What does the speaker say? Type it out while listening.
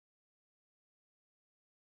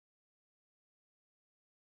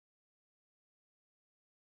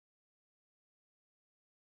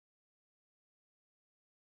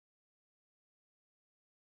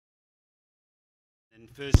And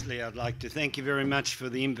firstly, I'd like to thank you very much for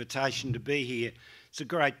the invitation to be here. It's a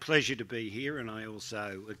great pleasure to be here, and I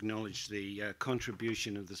also acknowledge the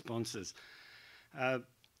contribution of the sponsors.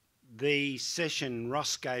 The session,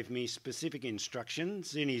 Ross gave me specific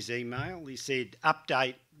instructions in his email. He said,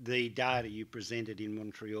 update the data you presented in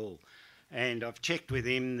Montreal. And I've checked with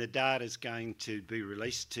him, the data is going to be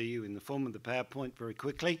released to you in the form of the PowerPoint very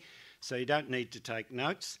quickly, so you don't need to take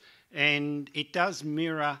notes. And it does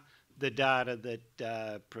mirror the data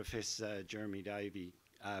that Professor Jeremy Davey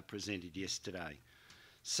presented yesterday.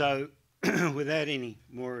 So without any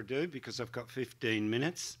more ado, because I've got 15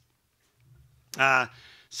 minutes,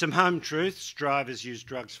 some home truths. Drivers use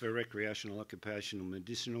drugs for recreational, occupational,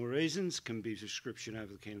 medicinal reasons, can be prescription,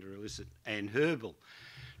 over-the-counter, illicit and herbal.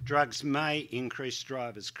 Drugs may increase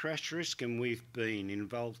drivers' crash risk, and we've been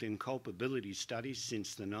involved in culpability studies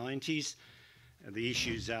since the 90s. The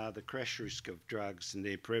issues are the crash risk of drugs and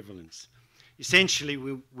their prevalence. Essentially,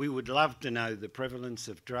 we would love to know the prevalence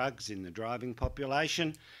of drugs in the driving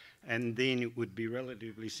population, and then it would be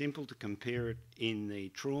relatively simple to compare it in the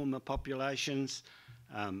trauma populations,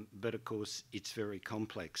 but of course it's very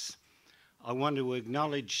complex. I want to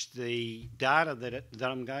acknowledge the data that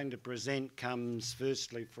I'm going to present comes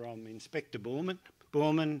firstly from Inspector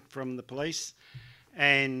Borman from the police,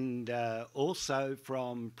 and also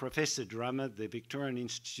from Professor Drummer, the Victorian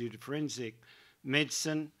Institute of Forensic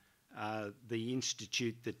Medicine, the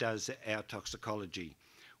institute that does our toxicology.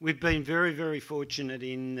 We've been very, very fortunate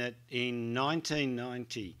in that in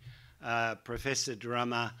 1990, Professor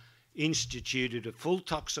Drummer instituted a full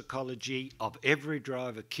toxicology of every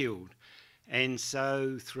driver killed. And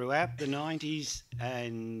so throughout the 90s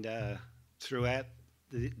and throughout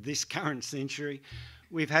this current century,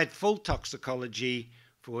 we've had full toxicology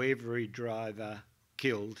for every driver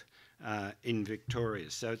killed in Victoria.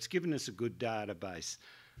 So it's given us a good database.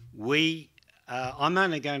 I'm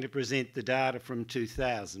only going to present the data from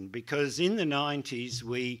 2000 because in the 90s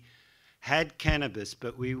we had cannabis,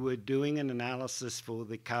 but we were doing an analysis for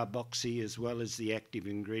the carboxy as well as the active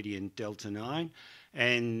ingredient delta-9,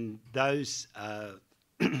 and those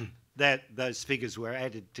those figures were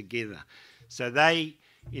added together. So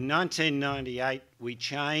in 1998 we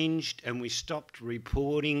changed and we stopped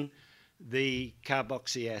reporting the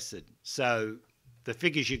carboxy acid. So the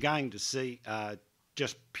figures you're going to see are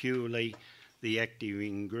just purely the active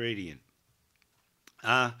ingredient.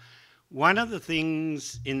 One of the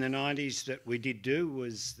things in the 90s that we did do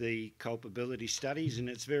was the culpability studies, and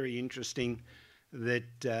it's very interesting that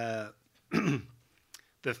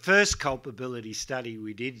the first culpability study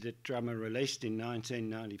we did that Drummer released in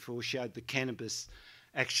 1994 showed the cannabis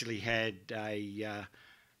actually had a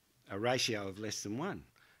ratio of less than 1.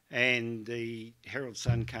 And the Herald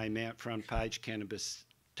Sun came out front page, cannabis,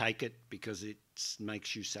 take it because it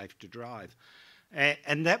makes you safe to drive.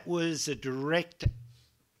 And that was a direct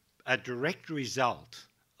result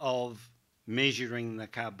of measuring the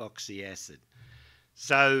carboxy acid.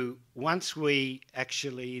 So once we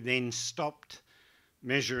actually then stopped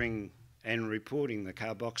measuring and reporting the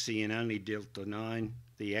carboxy and only delta-9,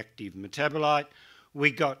 the active metabolite, we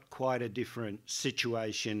got quite a different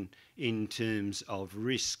situation in terms of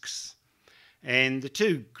risks. And the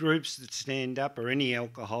two groups that stand up are any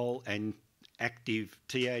alcohol and active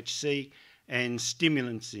THC and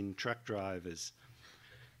stimulants in truck drivers.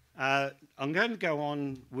 I'm going to go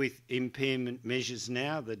on with impairment measures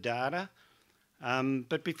now, the data.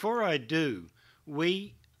 But before I do,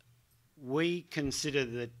 we consider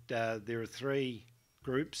that there are three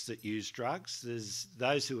groups that use drugs. There's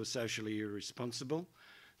those who are socially irresponsible,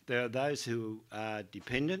 there are those who are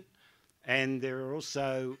dependent, and there are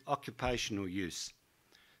also occupational use.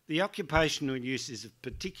 The occupational use is of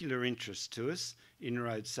particular interest to us in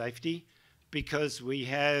road safety because we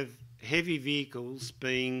have heavy vehicles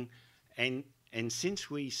being, and since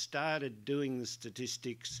we started doing the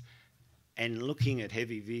statistics and looking at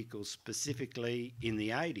heavy vehicles specifically in the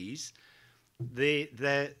 80s,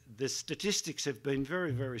 the statistics have been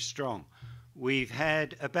very, very strong. We've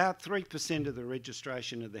had about 3% of the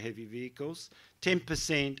registration of the heavy vehicles,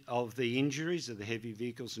 10% of the injuries of the heavy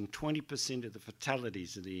vehicles, and 20% of the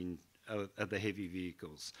fatalities of the heavy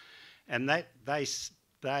vehicles. And that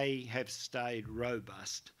they have stayed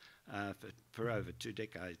robust for over 2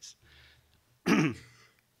 decades.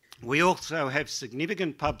 We also have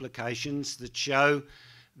significant publications that show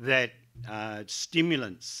that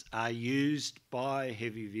stimulants are used by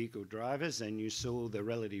heavy vehicle drivers, and you saw the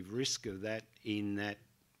relative risk of that in that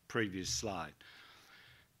previous slide.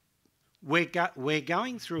 We're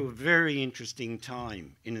going through a very interesting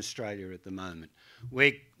time in Australia at the moment.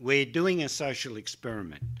 We're doing a social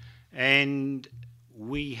experiment, and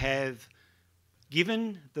we have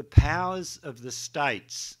given the powers of the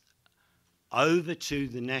states over to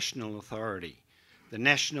the national authority, the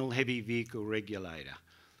National Heavy Vehicle Regulator.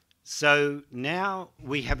 So now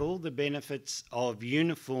we have all the benefits of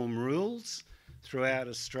uniform rules throughout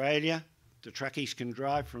Australia. The truckies can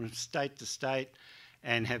drive from state to state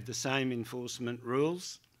and have the same enforcement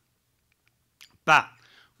rules. But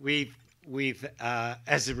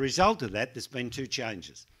as a result of that, there's been two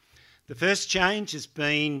changes. The first change has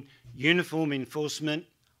been uniform enforcement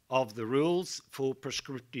of the rules for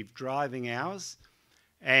prescriptive driving hours,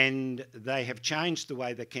 and they have changed the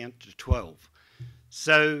way they count to 12.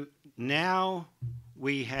 So now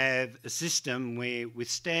we have a system where with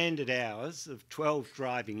standard hours of 12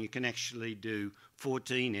 driving, you can actually do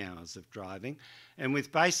 14 hours of driving. And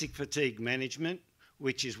with basic fatigue management,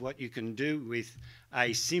 which is what you can do with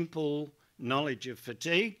a simple knowledge of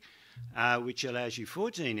fatigue, which allows you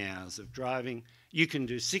 14 hours of driving, you can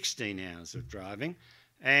do 16 hours of driving.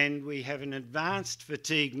 And we have an advanced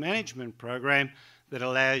fatigue management program that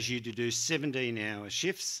allows you to do 17-hour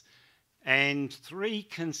shifts and 3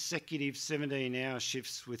 consecutive 17-hour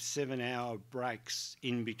shifts with 7-hour breaks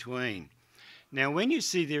in between. Now, when you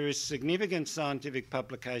see there is significant scientific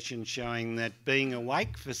publication showing that being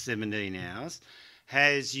awake for 17 hours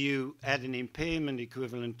has you at an impairment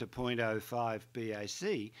equivalent to 0.05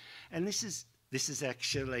 BAC, and this is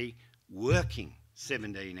actually working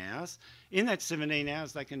 17 hours. In that 17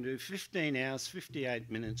 hours, they can do 15 hours,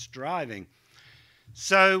 58 minutes driving.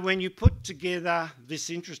 So when you put together this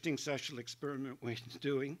interesting social experiment we're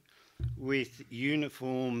doing with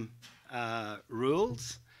uniform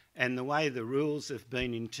rules and the way the rules have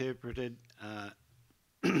been interpreted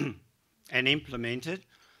and implemented,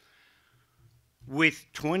 with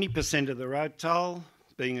 20% of the road toll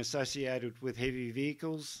being associated with heavy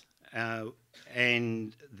vehicles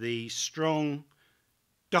and the strong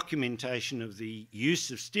documentation of the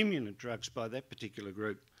use of stimulant drugs by that particular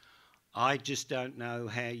group, I just don't know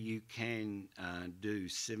how you can do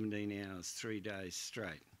 17 hours, 3 days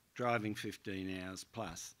straight, driving 15 hours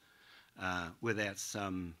plus without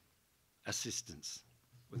some assistance,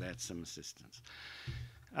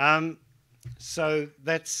 So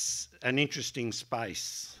that's an interesting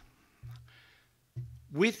space.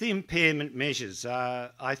 With impairment measures,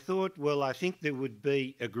 I thought, well, I think there would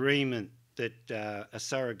be agreement that a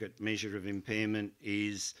surrogate measure of impairment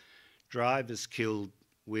is drivers killed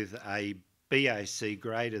with a BAC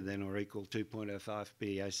greater than or equal to 2.05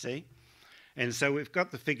 BAC. And so we've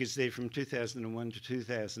got the figures there from 2001 to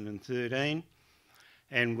 2013,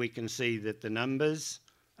 and we can see that the numbers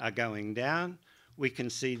are going down. We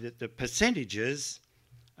can see that the percentages,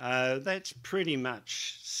 that's pretty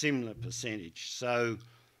much similar percentage, so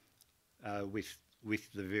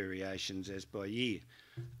with the variations as by year.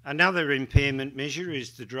 Another impairment measure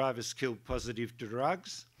is the drivers killed positive to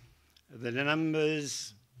drugs. The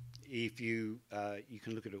numbers, if you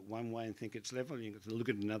can look at it one way and think it's level, you can look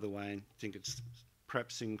at it another way and think it's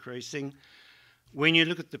perhaps increasing. When you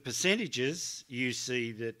look at the percentages, you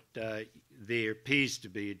see that there appears to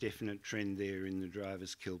be a definite trend there in the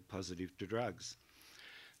drivers killed positive to drugs.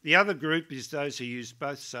 The other group is those who use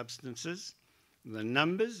both substances. The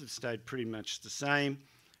numbers have stayed pretty much the same,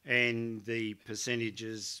 and the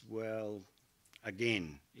percentages, well,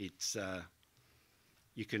 again, it's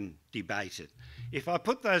you can debate it. If I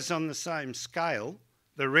put those on the same scale,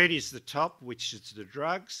 the red is the top, which is the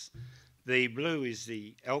drugs, the blue is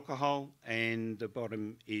the alcohol, and the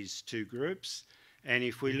bottom is 2 groups. And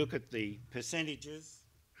if we look at the percentages,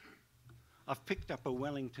 I've picked up a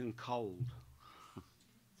Wellington cold.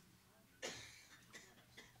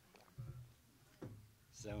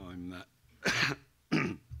 So I'm...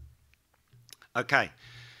 Okay.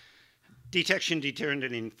 Detection, deterrent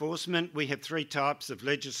and enforcement. We have 3 types of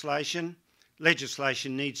legislation.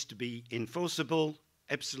 Legislation needs to be enforceable,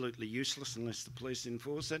 absolutely useless unless the police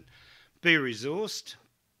enforce it. Be resourced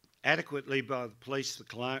adequately by the police, the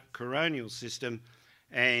coronial system,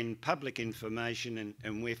 and public information,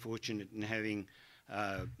 and we're fortunate in having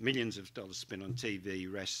millions of dollars spent on TV,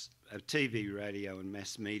 radio and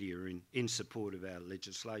mass media in support of our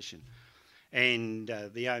legislation. And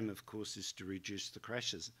the aim, of course, is to reduce the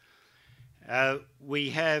crashes. We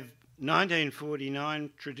have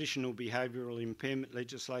 1949 traditional behavioural impairment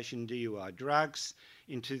legislation, DUI drugs.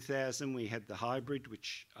 In 2000 we had the hybrid,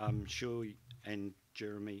 which I'm sure and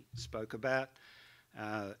Jeremy spoke about,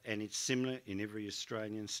 and it's similar in every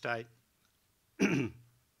Australian state.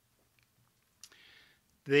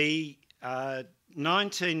 The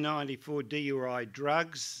 1994 DUI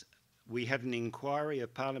drugs, we had an inquiry, a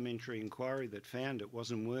parliamentary inquiry that found it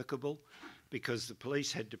wasn't workable. because the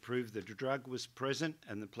police had to prove that a drug was present,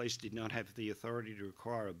 and the police did not have the authority to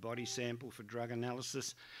require a body sample for drug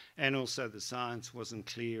analysis, and also the science wasn't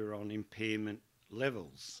clear on impairment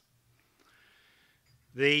levels.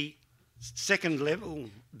 The second level,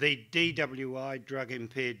 the DWI drug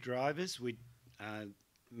impaired drivers,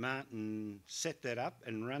 Martin set that up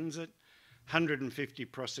and runs it. 150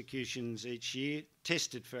 prosecutions each year,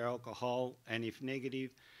 tested for alcohol, and if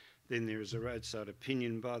negative, then there is a roadside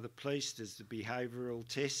opinion by the police. There's the behavioural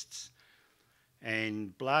tests,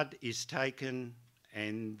 and blood is taken,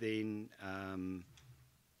 and then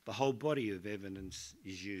the whole body of evidence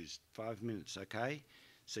is used. 5 minutes, okay?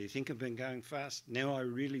 So you think I've been going fast? Now I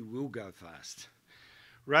really will go fast.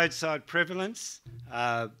 Roadside prevalence,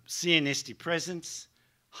 CNS presence,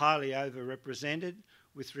 highly overrepresented.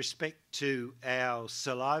 With respect to our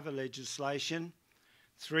saliva legislation,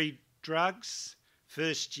 3 drugs,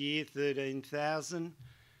 first year 13,000,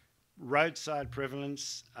 roadside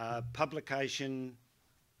prevalence, publication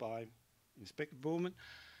by Inspector Borman,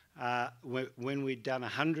 when we'd done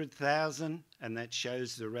 100,000, and that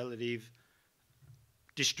shows the relative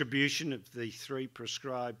distribution of the 3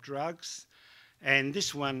 prescribed drugs. And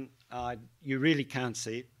this one, you really can't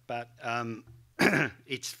see it, but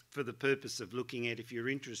it's for the purpose of looking at, if you're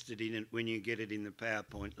interested in it, when you get it in the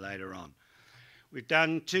PowerPoint later on. We've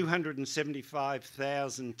done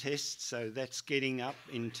 275,000 tests, so that's getting up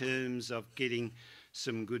in terms of getting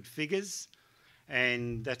some good figures.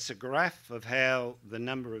 And that's a graph of how the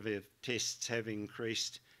number of tests have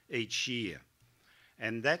increased each year.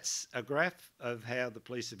 And that's a graph of how the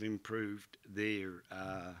police have improved their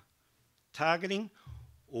targeting,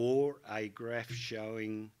 or a graph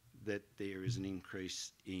showing that there is an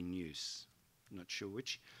increase in use. Not sure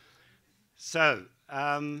which. So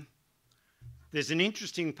there's an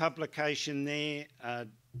interesting publication there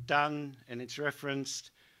done, and it's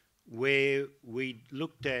referenced, where we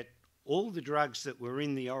looked at all the drugs that were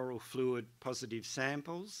in the oral fluid positive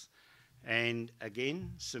samples, and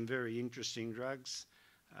again, some very interesting drugs.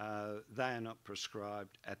 They are not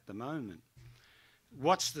prescribed at the moment.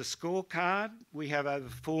 What's the scorecard? We have over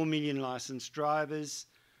 4 million licensed drivers.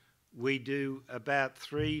 We do about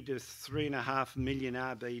 3 to 3.5 million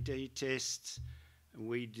RBD tests.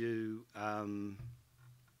 We do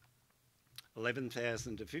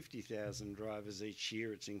 11,000 to 50,000 drivers each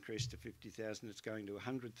year. It's increased to 50,000. It's going to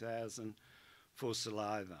 100,000 for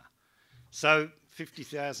saliva. So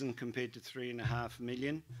 50,000 compared to 3.5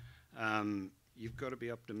 million. You've got to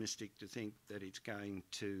be optimistic to think that it's going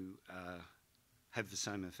to have the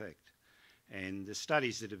same effect. And the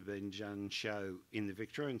studies that have been done show in the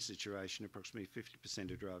Victorian situation, approximately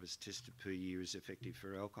 50% of drivers tested per year is effective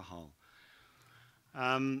for alcohol.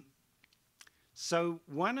 So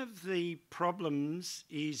one of the problems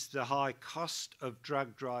is the high cost of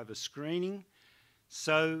drug driver screening.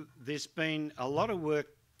 So there's been a lot of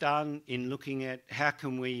work done in looking at how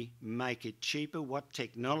can we make it cheaper, what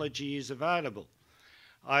technology is available.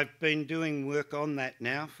 I've been doing work on that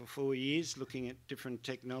now for 4 years, looking at different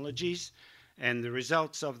technologies. And the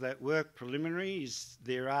results of that work, preliminary, is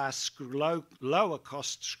there are lower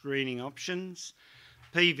cost screening options.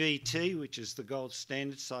 PVT, which is the gold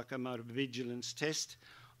standard psychomotor vigilance test.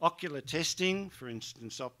 Ocular testing, for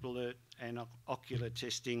instance, OptiAlert, and ocular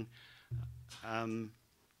testing,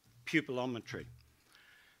 pupillometry.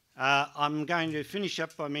 I'm going to finish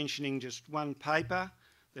up by mentioning just one paper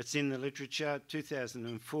that's in the literature,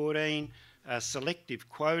 2014, selective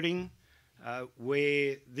quoting,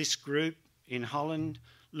 where this group in Holland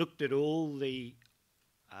looked at all the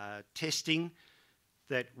testing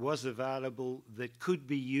that was available that could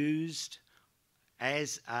be used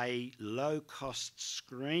as a low-cost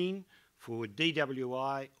screen for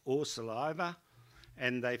DWI or saliva,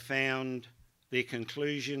 and they found their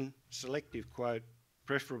conclusion, selective quote,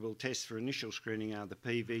 preferable tests for initial screening are the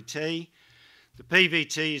PVT. The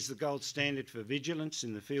PVT is the gold standard for vigilance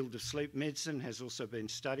in the field of sleep medicine, has also been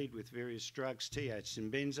studied with various drugs, THC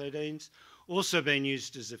and benzodiazepines, also been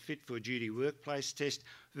used as a fit for duty workplace test,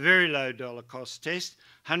 very low dollar cost test,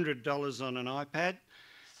 $100 on an iPad,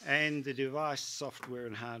 and the device software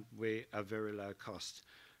and hardware are very low cost.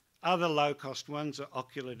 Other low cost ones are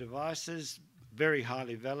ocular devices, very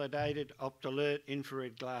highly validated, OptiAlert,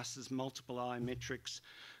 infrared glasses, multiple eye metrics,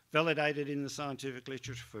 validated in the scientific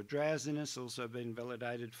literature for drowsiness, also been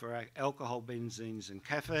validated for alcohol, benzenes and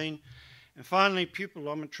caffeine. And finally,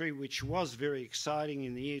 pupillometry, which was very exciting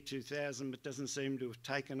in the year 2000 but doesn't seem to have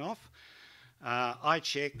taken off.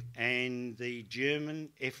 iCheck and the German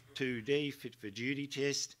F2D, fit for duty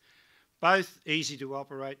test, both easy to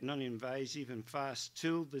operate, non-invasive and fast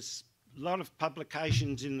tool. There's a lot of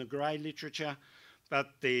publications in the grey literature, but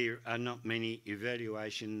there are not many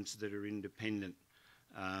evaluations that are independent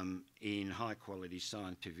in high quality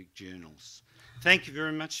scientific journals. Thank you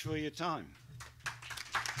very much for your time.